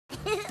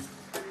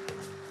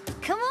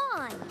Come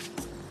on.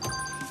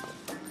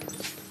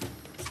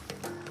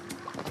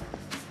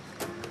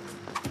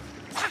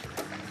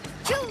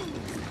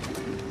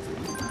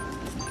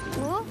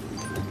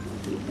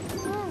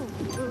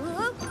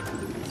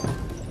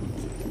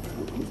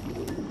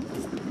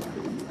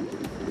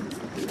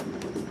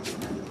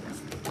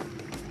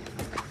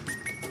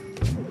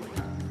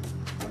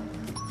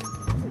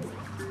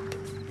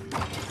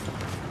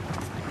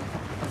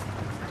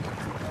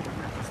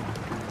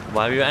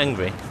 Why are you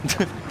angry?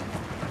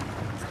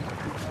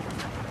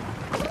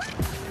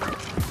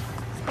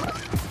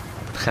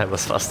 I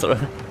was faster.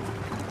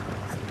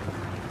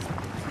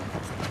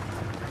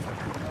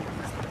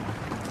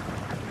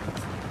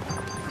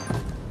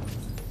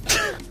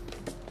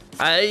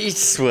 I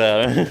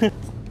swear.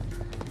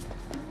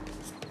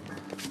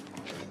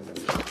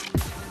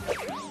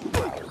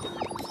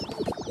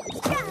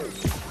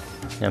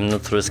 I'm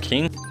not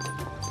risking.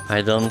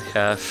 I don't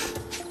have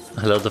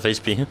a lot of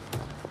HP.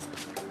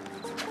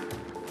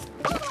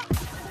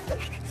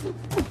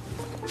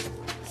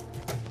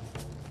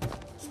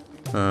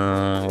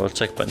 Well,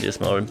 checkpoint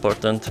is more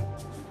important.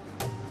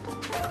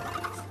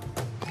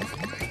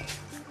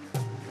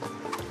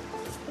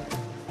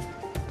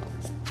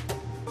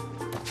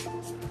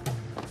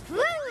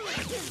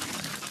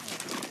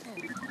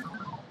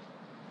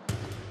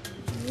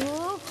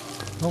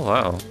 Oh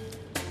wow.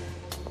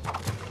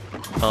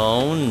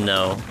 Oh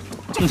no.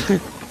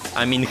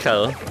 I'm in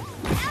hell.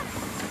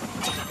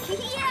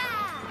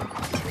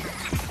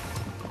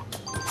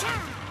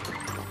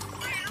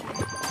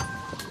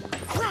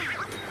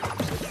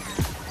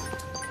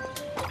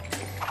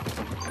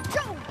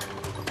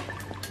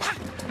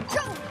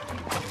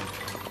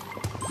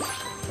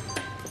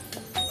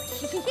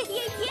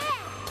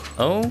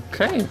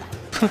 Okay.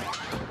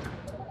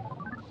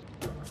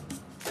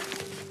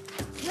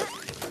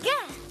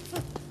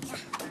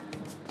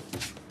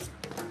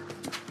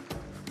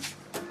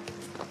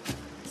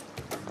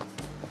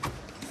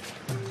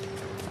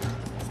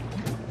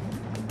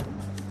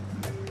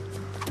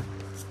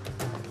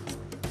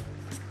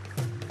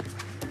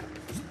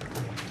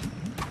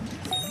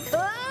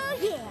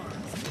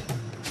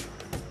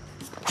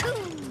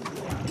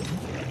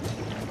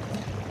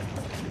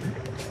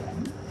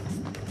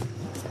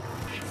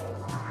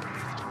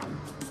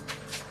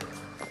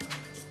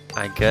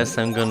 I guess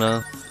I'm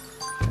gonna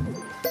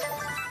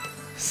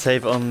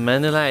save on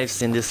many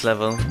lives in this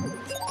level.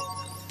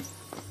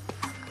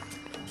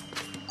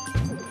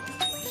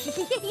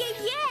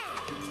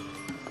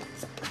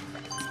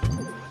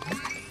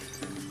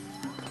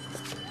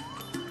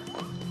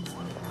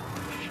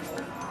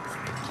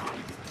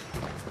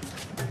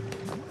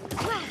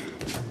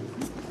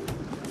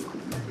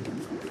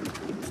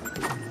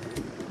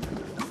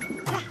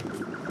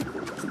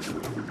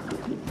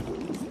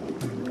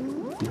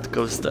 It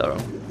goes there.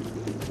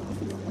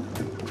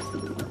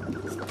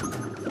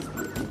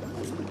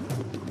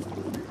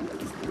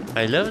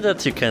 I love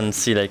that you can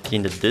see like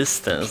in the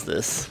distance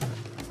this.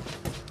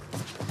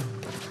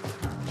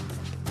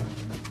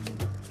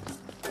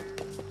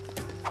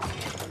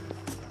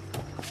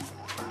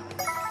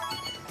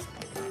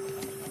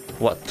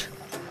 What?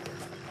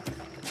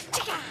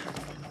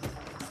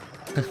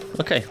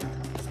 Okay.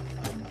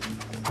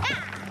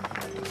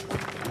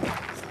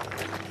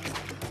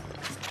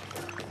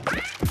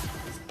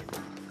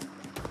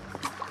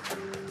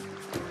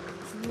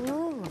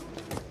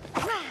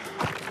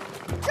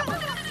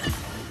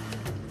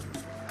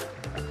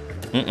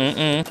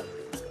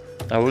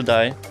 I will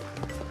die.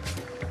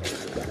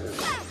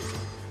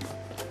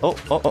 Oh,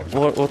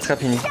 what's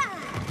happening?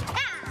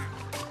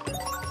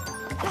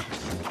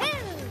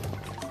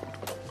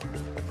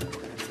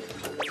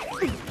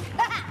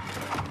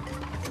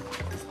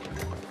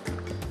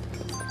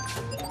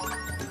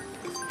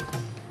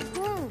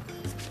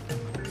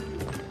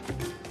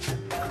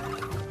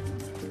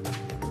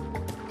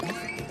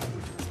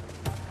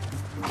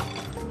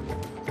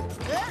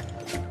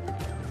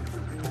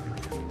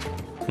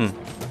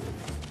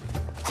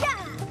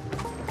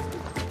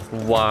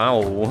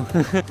 Wow.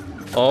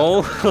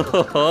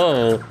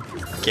 Oh,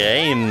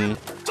 game.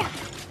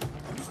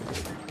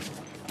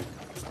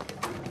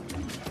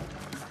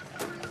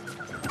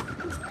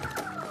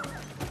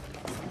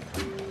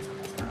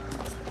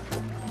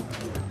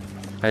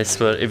 I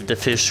swear, if the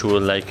fish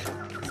will like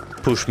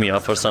push me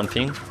off or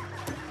something.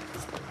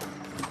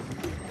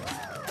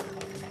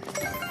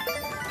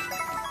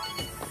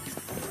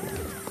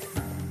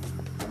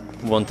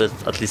 Wanted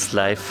at least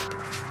life.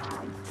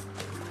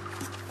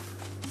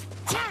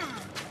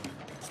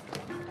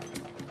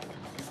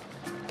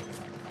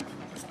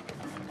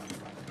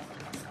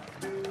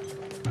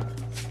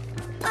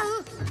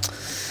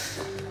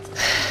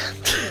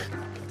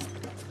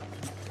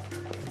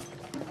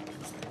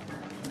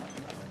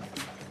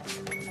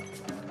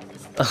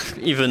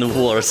 Even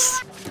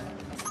worse.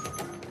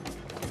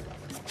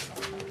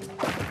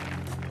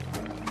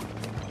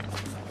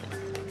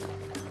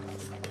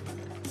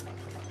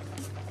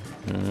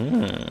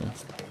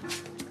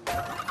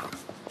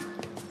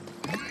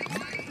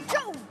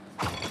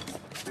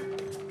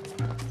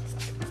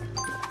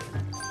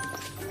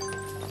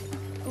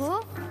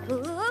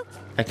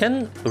 I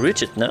can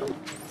reach it now?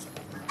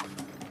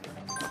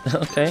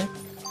 Okay.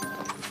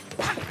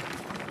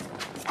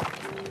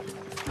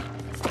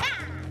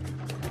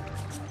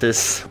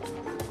 This...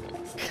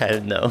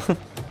 Hell no.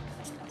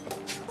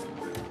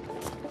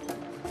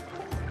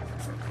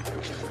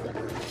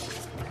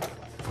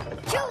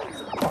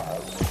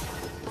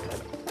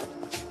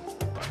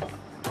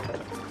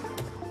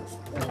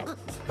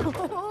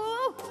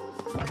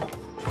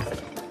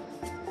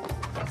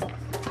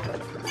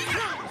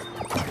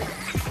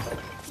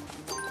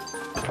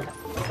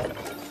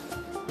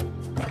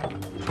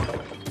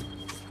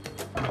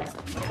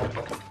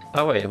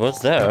 Oh wait, what's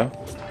there?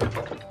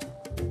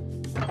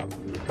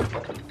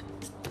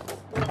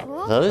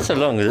 That is a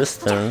long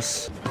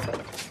distance.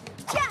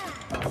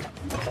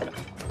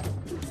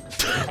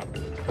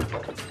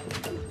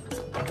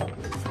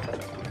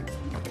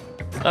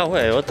 Oh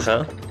wait, what the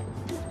hell?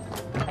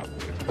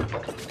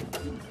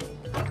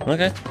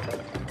 Okay.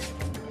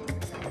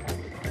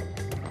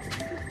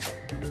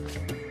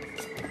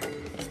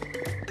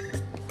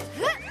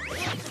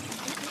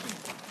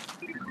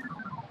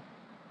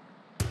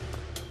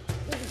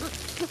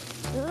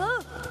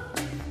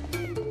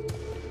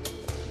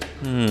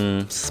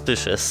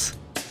 Suspicious.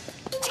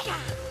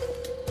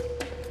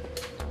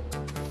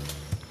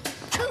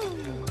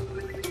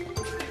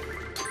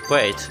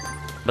 Wait,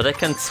 but I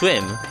can't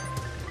swim.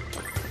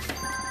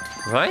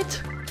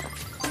 Right?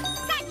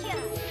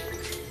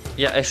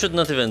 Yeah, I should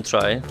not even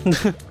try.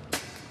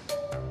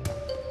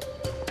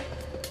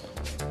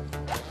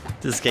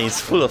 This game is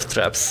full of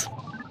traps.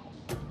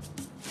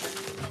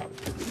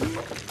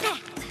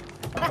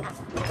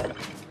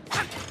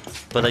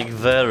 But like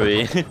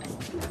very...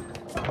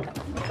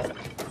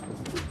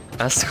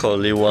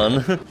 Asshole-y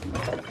one.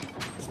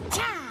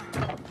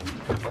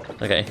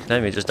 Okay,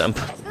 let me just jump.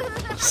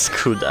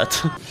 Screw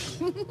that.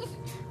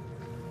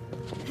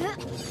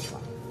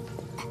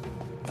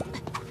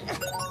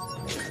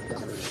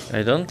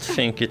 I don't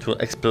think it will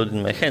explode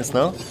in my hands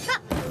now.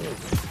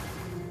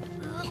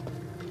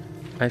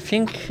 I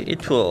think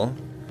it will.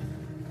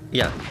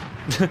 Yeah.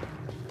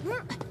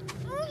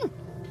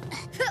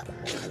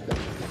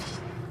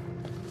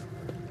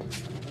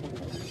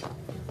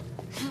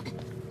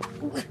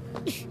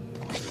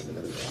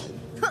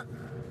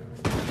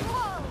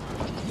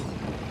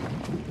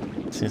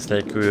 Seems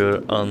like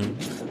we're on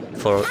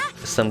for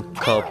some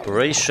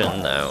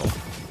cooperation now.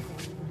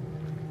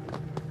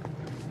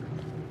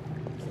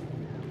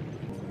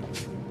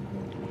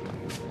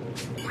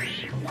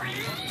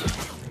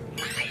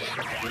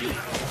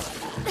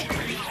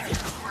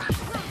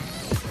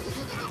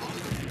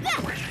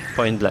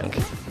 Point blank.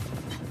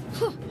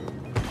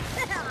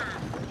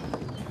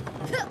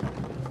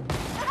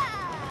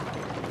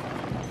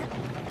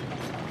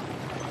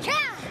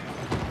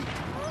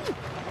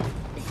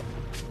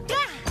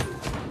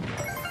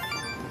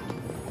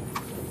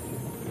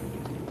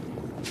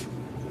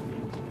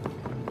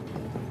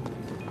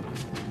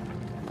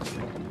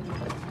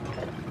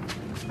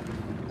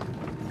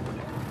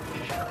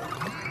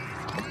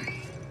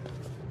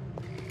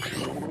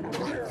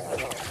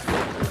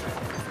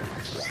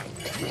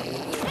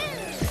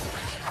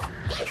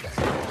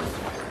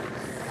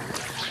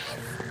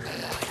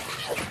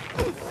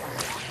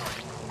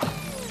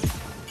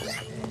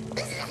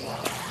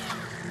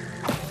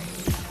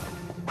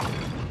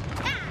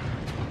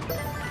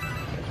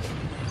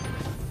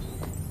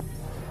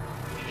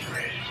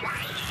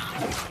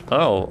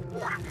 Oh,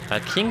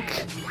 a king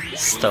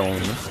stone.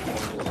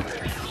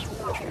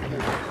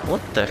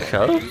 What the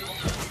hell?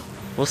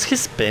 Was he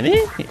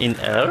spinning in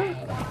air?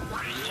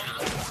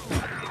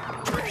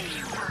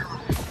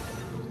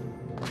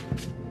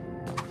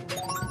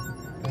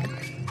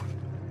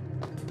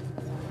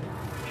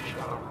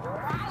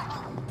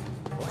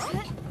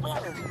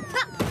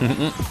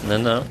 No,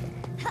 no,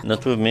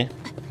 not with me.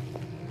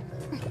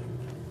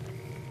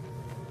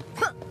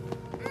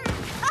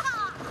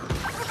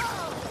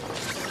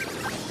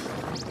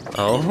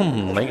 Oh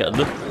my god.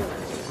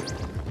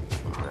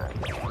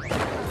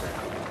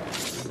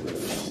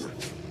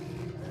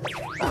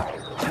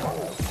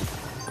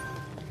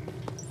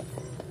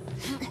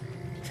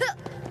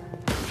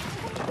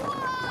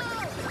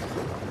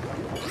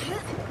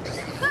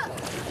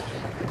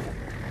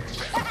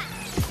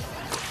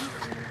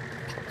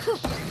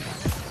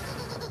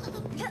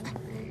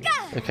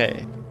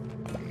 Okay,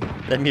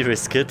 let me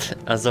risk it,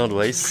 as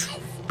always.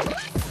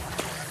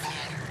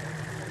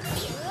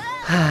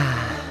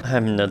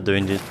 I'm not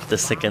doing it the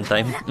second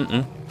time.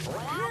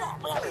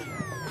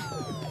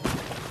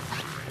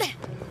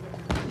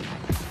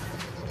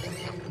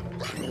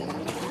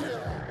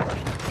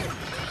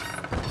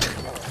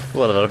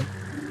 Whatever.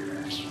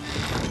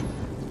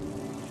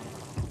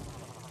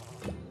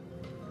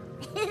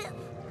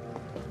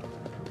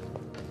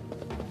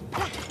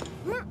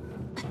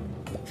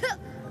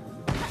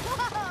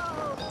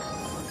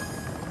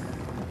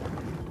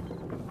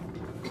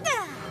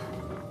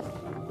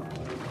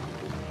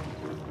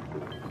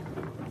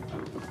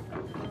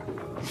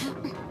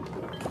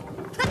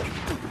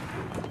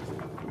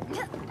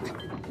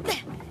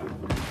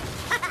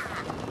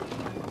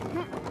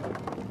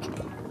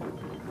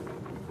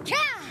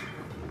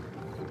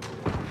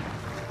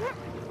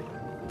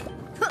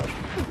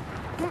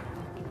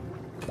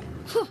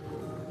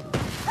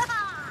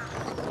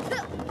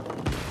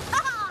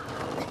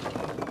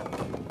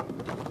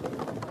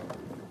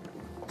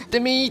 the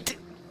meat!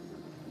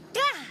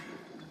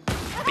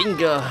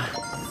 Bingo!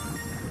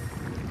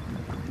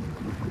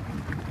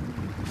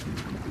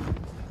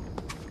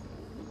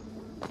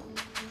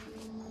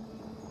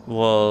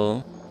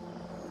 Well,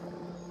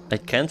 I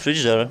can't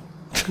reach there.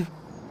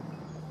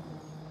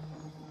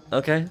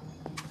 Okay.